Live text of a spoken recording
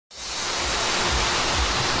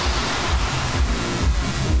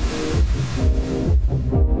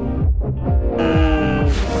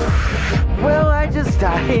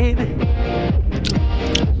dude.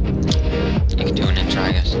 You can do an intro,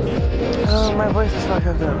 I guess. Oh, my voice is fucked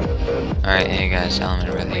up though. Alright, hey guys,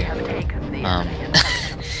 SalamanderBreath here.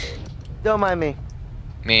 Don't mind me.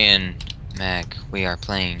 Me and Mag, we are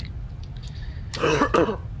playing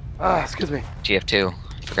Excuse me. TF2.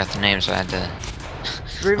 Forgot the name, so I had to...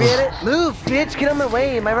 Abbreviate it? Move, bitch! Get on my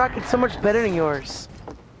way! My rocket's so much better than yours.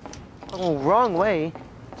 Oh, wrong way.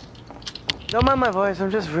 Don't mind my voice,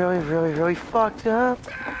 I'm just really fucked up.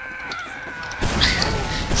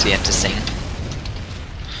 So you have to sing.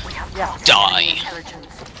 Yeah. Die!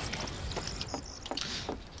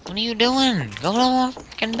 What are you doing? Go to the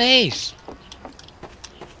fucking base!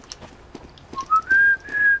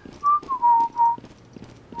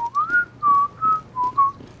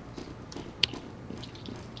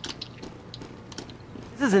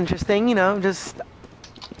 This is interesting, you know, just...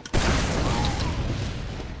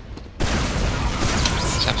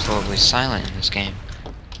 It's absolutely silent in this game.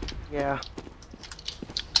 Yeah.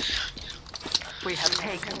 We have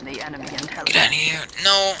taken the enemy intelligence. Get out of here!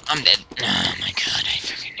 No, I'm dead. Oh my god, I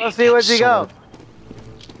fucking Let's see, where'd you go?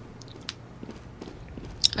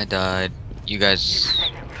 I died. You guys...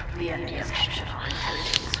 The enemy has captured our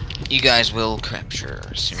intelligence. You guys will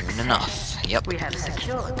capture soon enough. Yep. We have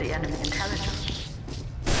secured the enemy intelligence.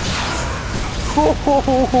 Ho.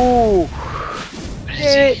 What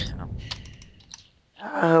is he?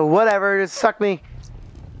 Whatever, just suck me.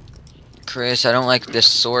 Chris, I don't like this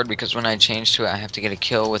sword because when I change to it, I have to get a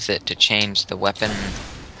kill with it to change the weapon.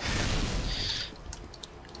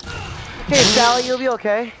 Okay, Sally, you'll be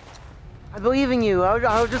okay. I believe in you.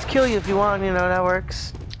 I'll just kill you if you want, you know, that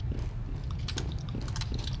works.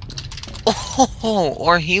 Oh,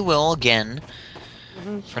 or he will again.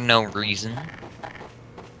 For no reason.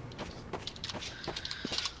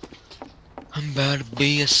 I'm about to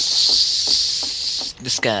be this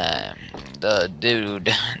guy. The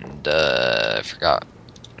dude. I forgot.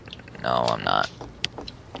 No, I'm not.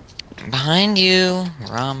 Behind you,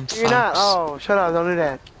 Rom Fox. You're not. Oh, shut up. Don't do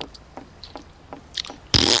that.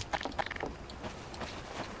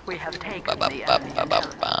 We have taken the enemy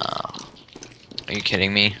intelligence. Are you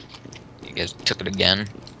kidding me? You guys took it again?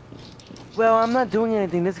 Well, I'm not doing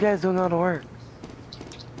anything. This guy's doing all the work.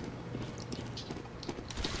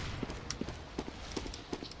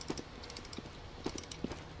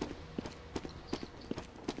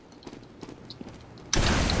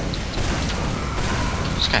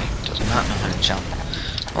 This guy does not know how to jump.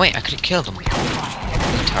 Oh, wait, I could have killed him.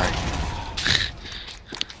 Retard.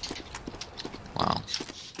 Wow.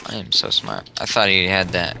 I am so smart. I thought he had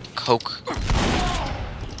that coke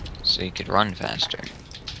so he could run faster.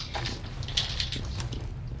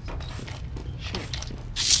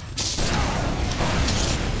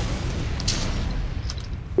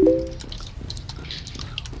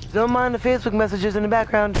 Don't mind the Facebook messages in the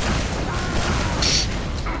background.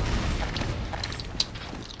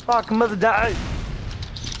 Fuck, mother died.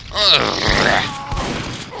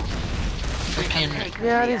 Freaking.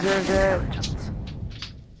 Yeah, I deserve that.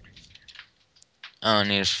 Oh,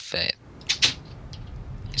 need his fate.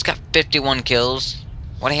 He's got 51 kills.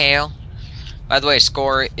 What the hell? By the way,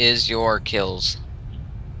 score is your kills.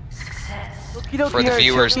 For the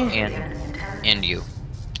viewers and you.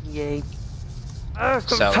 Yay.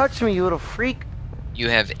 Don't touch me, you little freak. You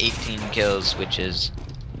have 18 kills, which is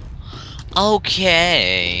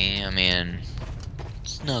okay. I mean,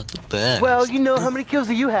 it's not the best. Well, you know, how many kills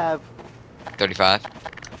do you have? 35.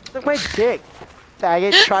 Suck my dick,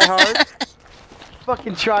 faggot. Try hard.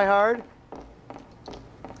 Fucking try hard.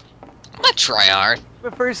 I'm not try hard.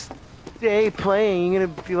 My first day playing, you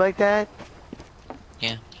gonna be like that?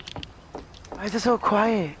 Yeah. Why is it so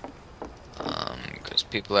quiet? Because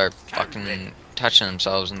people are fucking touching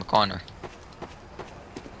themselves in the corner.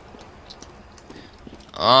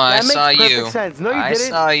 Oh, That I saw makes you. perfect sense. No, you I didn't.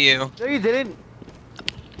 saw you. No, you didn't.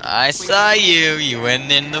 I saw you. You went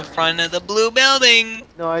in the front of the blue building.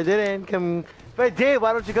 No, I didn't. Come. If I did,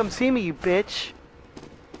 why don't you come see me, you bitch?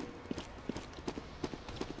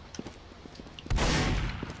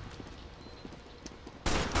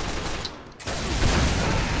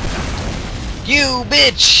 You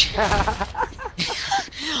bitch!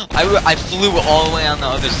 I flew all the way on the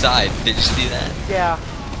other side. Did you see that? Yeah.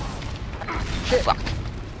 Shit. Fuck.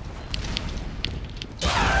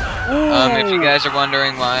 If you guys are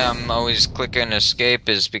wondering why I'm always clicking escape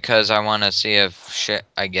is because I want to see if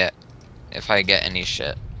I get any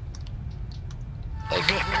shit. Like,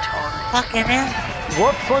 Fucking hell.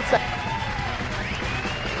 Whoops, what's that?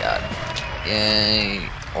 God. I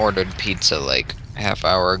ordered pizza like half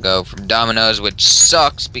hour ago from Domino's, which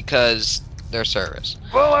sucks because their service.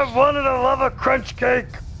 Well, I wanted a lava crunch cake.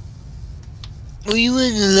 We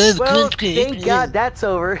wouldn't love Well, country. thank God that's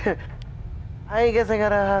over. I guess I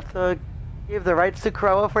gotta have to give the rights to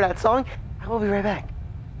Croa for that song. I will be right back.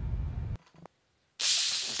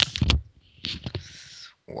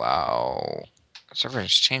 Wow.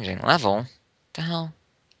 Server's changing level? What the hell?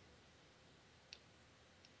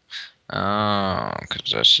 Oh,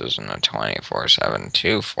 because this isn't a 24/7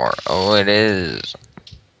 2-4. Oh, it is.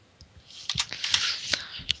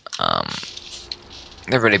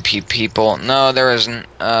 There really people. No, there isn't.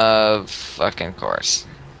 Fucking course.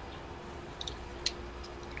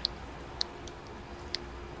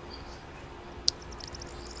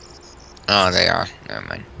 Oh, they are. Never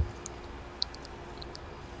mind.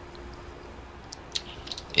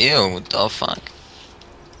 Ew, what the fuck?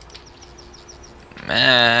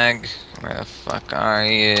 Mag, where the fuck are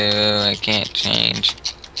you? I can't change.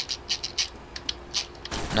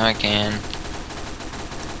 No, I can.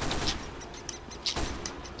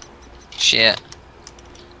 Shit.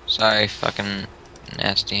 Sorry, fucking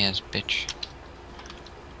nasty ass bitch.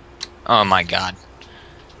 Oh my god.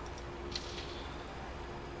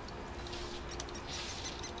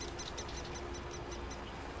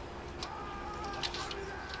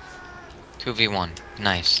 Two v one.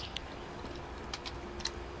 Nice.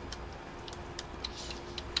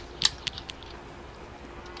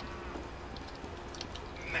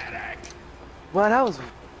 Well, that was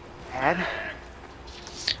bad.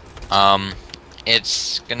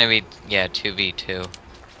 It's gonna be, yeah, 2v2.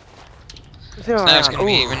 Let's So go now it's around. gonna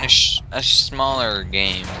be Ooh. even a smaller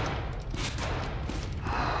game.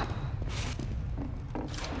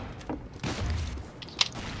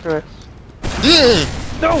 Screw it.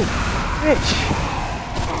 No! Bitch!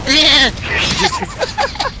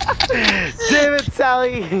 Damn it,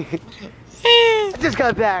 Sally! I just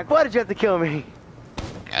got back. Why did you have to kill me?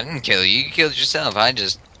 I didn't kill you, you killed yourself. I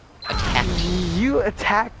just attacked you You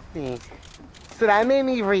attacked me. So that made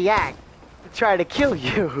me react to try to kill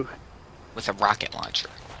you. with a rocket launcher.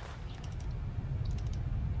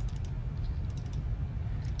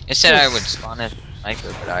 It said I would spawn as a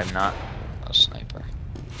sniper, but I'm not a sniper.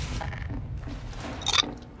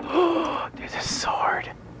 There's a sword.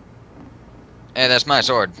 Hey, that's my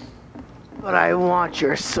sword. But I want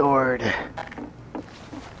your sword.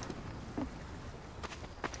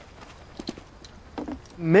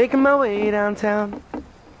 Making my way downtown.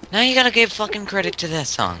 Now you gotta give fucking credit to that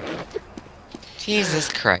song. Jesus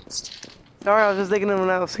Christ. Sorry, I was just thinking when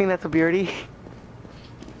I was singing that to Beardy.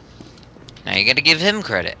 Now you gotta give him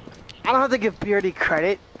credit. I don't have to give Beardy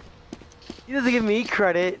credit. He doesn't give me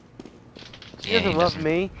credit. He Yeah, doesn't he love doesn't.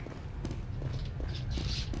 me.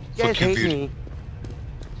 You guys Fuck you, hate Beardy. me.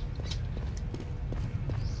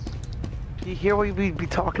 Do you hear what we be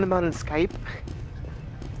talking about in Skype?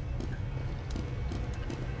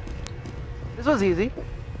 This was easy.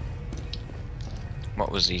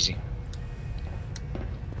 What was easy?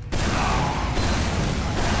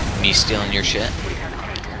 Me stealing your shit?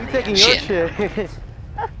 You taking your Shit. shit.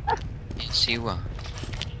 Yes, you will.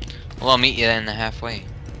 Well, I'll meet you in the halfway.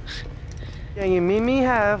 Can you meet me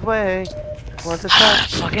halfway? Want to Ah,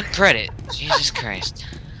 touch? fucking credit. Jesus Christ.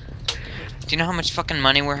 Do you know how much fucking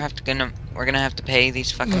money we're gonna have to pay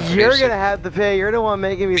these fucking You're producers? gonna have to pay. You're the one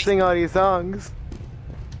making me sing all these songs.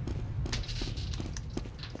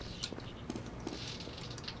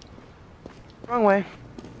 Wrong way.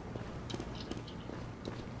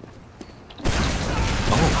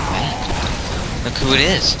 Oh man, look who it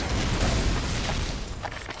is.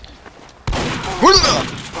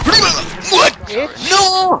 What? Bitch.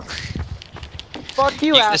 No! Fuck you,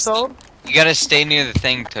 You gotta asshole. You gotta stay near the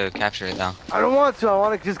thing to capture it, though. I don't want to. I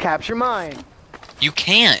want to just capture mine. You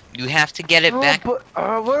can't. You have to get it Oh, back. but,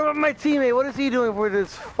 what about my teammate? What is he doing for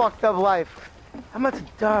this fucked up life? I'm about to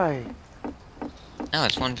die. No,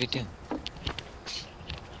 it's 1v2.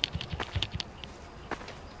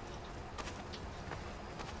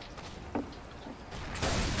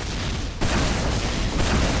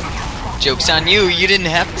 Joke's on you. You didn't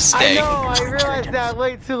have to stay. I know. I realized that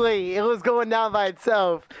way too late. It was going down by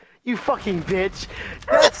itself. You fucking bitch.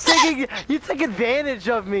 You took advantage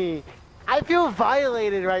of me. I feel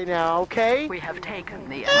violated right now, okay? We have taken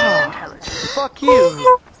the enemy intelligence. Fuck you.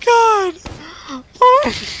 Oh my god.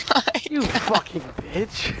 Oh my. You fucking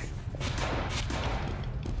bitch.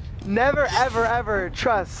 Never, ever, ever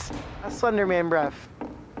trust a Slenderman breath.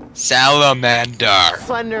 Salamander.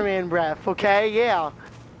 Slenderman breath, okay? Yeah.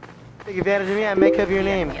 Take advantage of me, I make up your The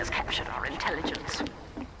name. enemy has captured our intelligence.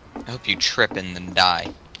 I hope you trip and then die.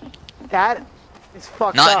 That is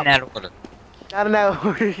fucked Not up. in that order. Not in that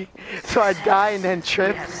order. So I die and then We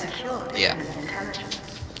trip. have secured the Yeah. enemy intelligence.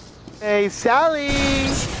 Hey, Sally!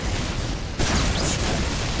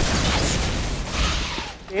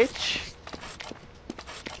 bitch.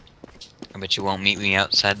 I bet you won't meet me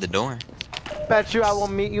outside the door. Bet you I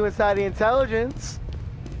won't meet you inside the intelligence.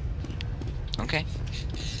 Okay.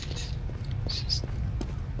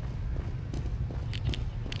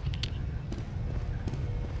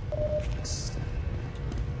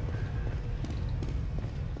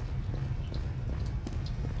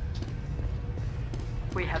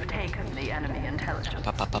 We have taken the enemy intelligence.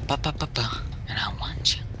 Pa-pa-pa-pa-pa-pa-pa. And I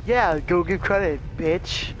want you. Yeah, go give credit,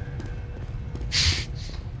 bitch.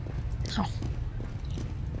 No.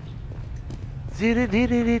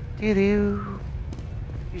 Do-do-do-do-do-do.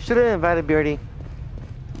 You should have invited Beardy.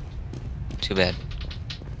 Too bad.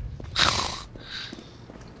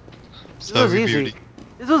 This was easy.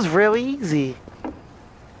 This was really easy.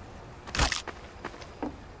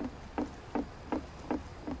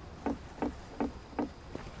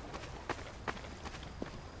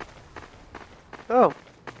 Oh,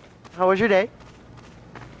 how was your day?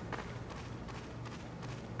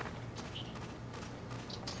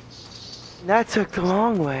 That took the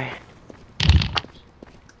long way.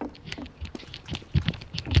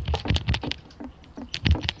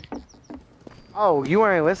 Oh, you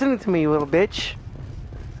weren't listening to me, you little bitch.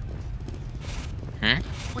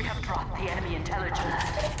 We have dropped the enemy intelligence.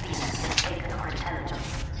 Taken our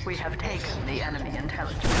intelligence. We have taken the enemy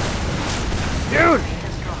intelligence. Dude! He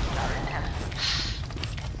has dropped our intelligence.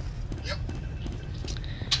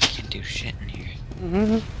 Can't do shit in here.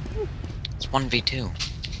 Mm-hmm. It's 1v2. What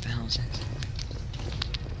the hell is this?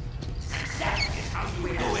 We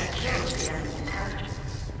have secured the enemy intelligence.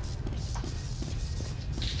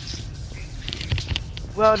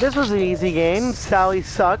 Well, this was an easy game. Sally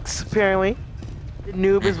sucks, apparently. The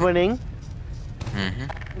noob is winning.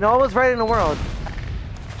 Mm-hmm. And all was right in the world.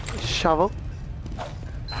 Shovel.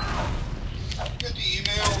 Get the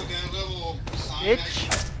email with that little sign Bitch.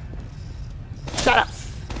 next Shut up. to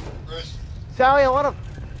Chris. Sally, I want to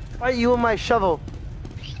fight you with my shovel.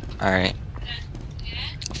 Alright.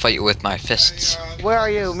 I'll fight you with my fists. Where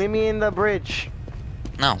are you? Meet me in the bridge.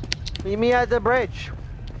 No. Meet me at the bridge.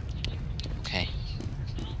 Okay.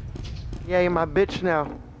 Yeah, you're my bitch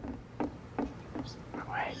now.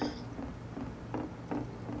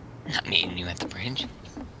 Not meeting you at the bridge.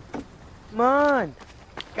 Come on.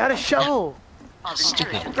 Got a shovel.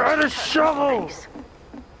 Stupid. Got a shovel.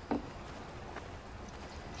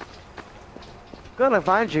 Gonna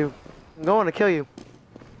find you. I'm going to kill you.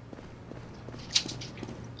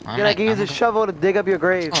 Then I can use a shovel to dig up your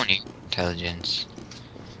grave. Oh, need intelligence.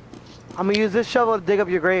 I'm gonna use this shovel to dig up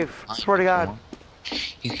your grave. Swear to God.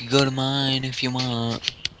 You can go to mine if you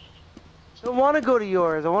want. I don't want to go to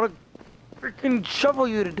yours. I want to freaking shovel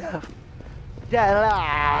you to death.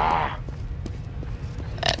 Yeah.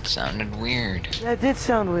 That sounded weird. That did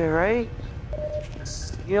sound weird, right?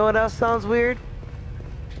 You know what else sounds weird?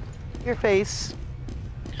 Your face.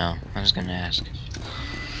 No, I was gonna ask.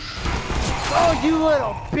 Oh, you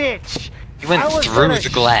little bitch! You went I was through gonna the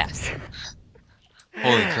glass.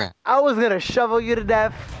 Holy crap. I was gonna shovel you to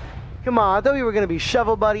death. Come on, I thought we were gonna be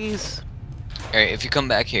shovel buddies. Alright, if you come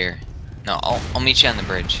back here. No, I'll meet you on the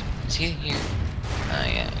bridge. Is he here? Oh,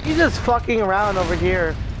 yeah. You just fucking around over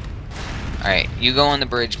here. Alright, you go on the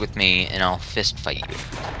bridge with me, and I'll fist fight you.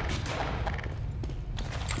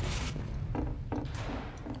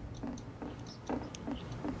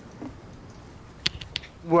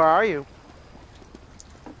 Where are you?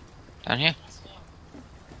 Down here.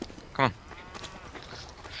 Come on.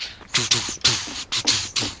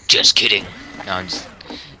 Just kidding. No, I'm just...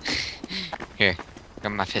 Here,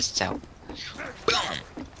 got my fists out. Boom!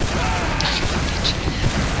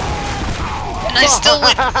 And I still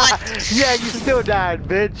went what? Yeah, you still died,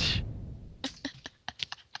 bitch.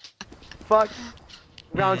 Fuck.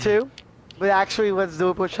 Round 2. But actually, let's do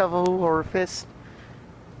it with shovel or fist.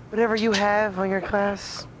 Whatever you have on your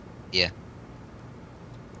class. Yeah.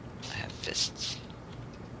 I have fists.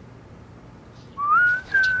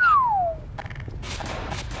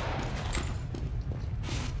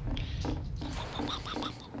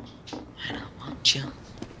 And I want you.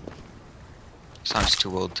 Song's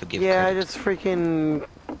too old to give Yeah, I credit. just freaking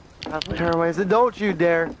got my turn away. So don't you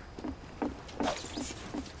dare.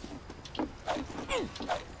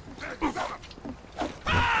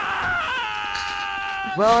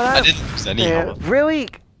 Well, I didn't use any yeah, of them. really?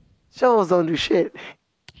 Shovels don't do shit.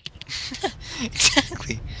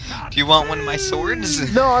 Exactly. Do you want one of my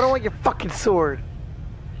swords? No, I don't want your fucking sword.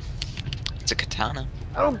 It's a katana.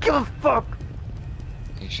 I don't give a fuck.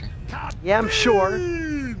 Are you sure? Yeah, I'm sure.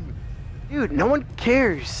 Dude, no one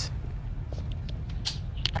cares.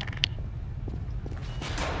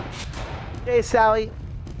 Hey, Sally.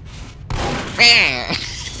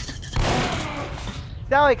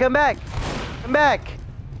 Sally, come back! Come back!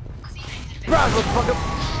 Bro, motherfucker!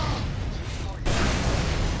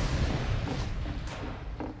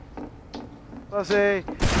 Pussy!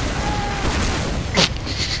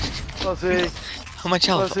 Pussy! How much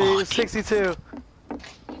health? Pussy, Oh, 62.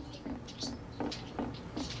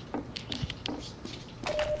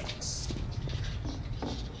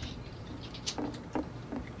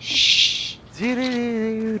 shh.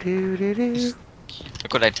 Do-do-do-do-do-do.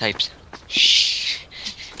 Look what I typed. Shh.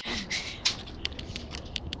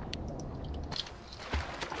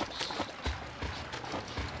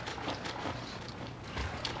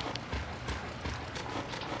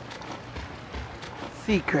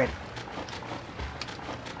 Secret.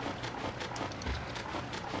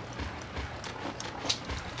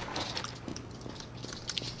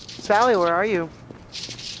 Sally, where are you?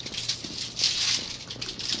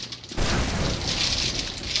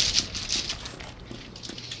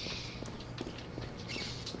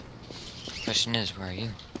 Question is, where are you?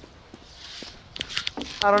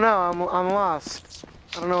 I don't know. I'm lost.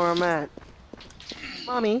 I don't know where I'm at.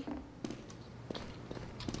 Mommy.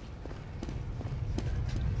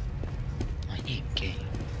 I ain't gay.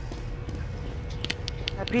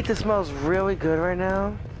 That pizza smells really good right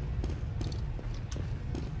now.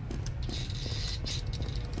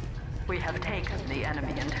 We have taken the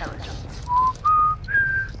enemy intelligence.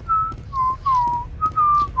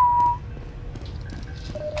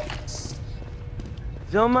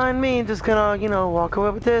 Don't mind me, just gonna, you know, walk away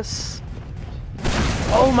with this.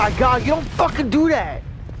 Oh my god, you don't fucking do that!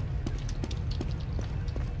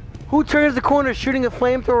 Who turns the corner shooting a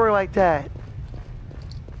flamethrower like that?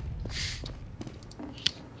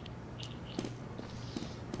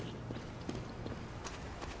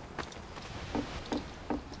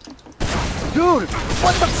 Dude,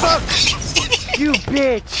 what the fuck? You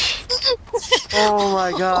bitch! Oh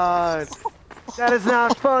my god. That is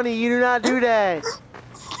not funny, you do not do that.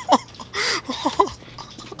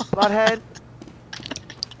 Butthead.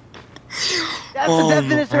 That's the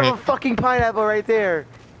definition of a fucking pineapple right there.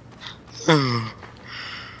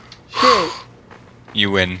 Shit.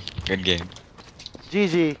 You win. Good game.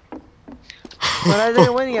 GG. But I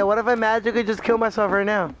didn't win yet. What if I magically just kill myself right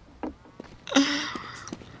now?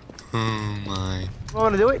 Oh my. You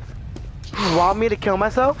want to do it? You want me to kill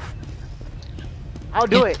myself? I'll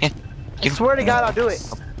do it. I swear to God, I'll do it.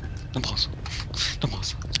 No balls. No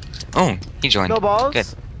balls. Oh, he joined. No balls? Good.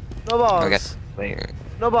 No balls. Okay. Player.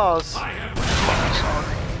 No balls.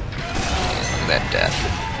 That death.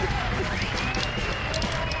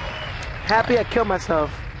 Happy I killed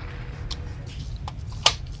myself.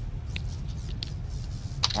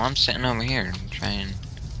 Well, I'm sitting over here trying.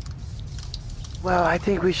 Well, I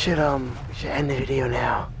think we should end the video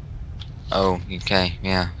now. Oh, okay.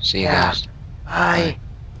 Yeah. See you Yeah. guys. Bye.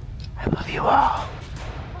 I love you all.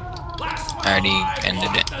 I already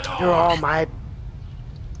ended it. You're all my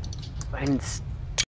friends.